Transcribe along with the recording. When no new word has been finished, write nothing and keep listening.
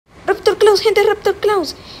Claus, gente, Raptor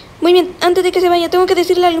Claus. Muy bien, antes de que se vaya, tengo que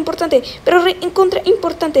decirle algo importante, pero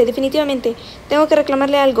importante, definitivamente. Tengo que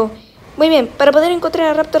reclamarle algo. Muy bien, para poder encontrar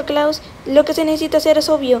a Raptor Claus, lo que se necesita hacer es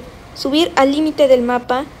obvio. Subir al límite del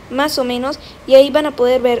mapa, más o menos, y ahí van a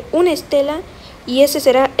poder ver una estela, y ese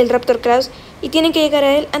será el Raptor Claus. Y tienen que llegar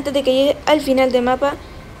a él antes de que llegue al final del mapa,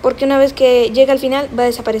 porque una vez que llegue al final va a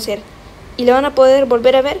desaparecer. Y lo van a poder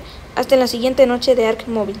volver a ver hasta en la siguiente noche de Ark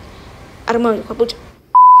Móvil. Ark Móvil, capucha.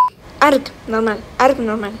 Ark normal, Ark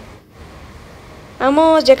normal.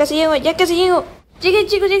 Vamos, ya casi llego, ya casi llego. Llegué,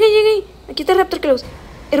 chicos, llegué. Aquí está Raptor Claus.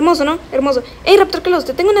 Hermoso, ¿no? Hermoso. Hey, Raptor Claus,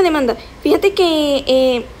 te tengo una demanda. Fíjate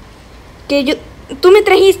que tú me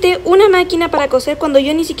trajiste una máquina para coser cuando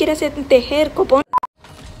yo ni siquiera sé tejer, copón.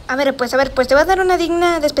 A ver, pues, te voy a dar una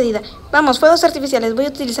digna despedida. Vamos, fuegos artificiales, voy a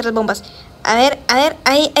utilizar las bombas. A ver,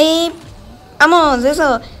 ahí. Vamos,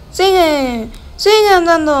 eso. Sigue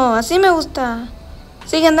andando, así me gusta.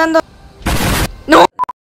 Sigue andando. ¡No!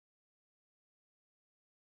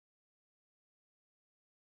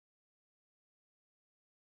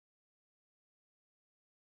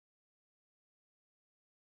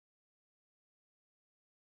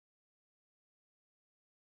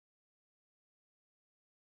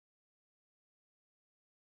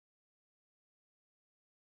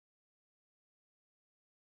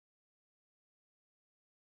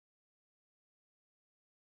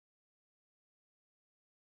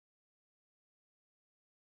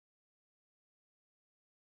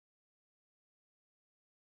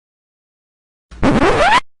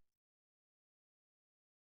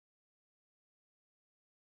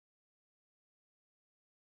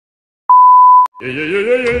 Yeah, yeah, yeah,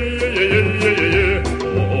 yeah, yeah, yeah, yeah, yeah, yeah, yeah.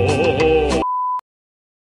 Oh, oh.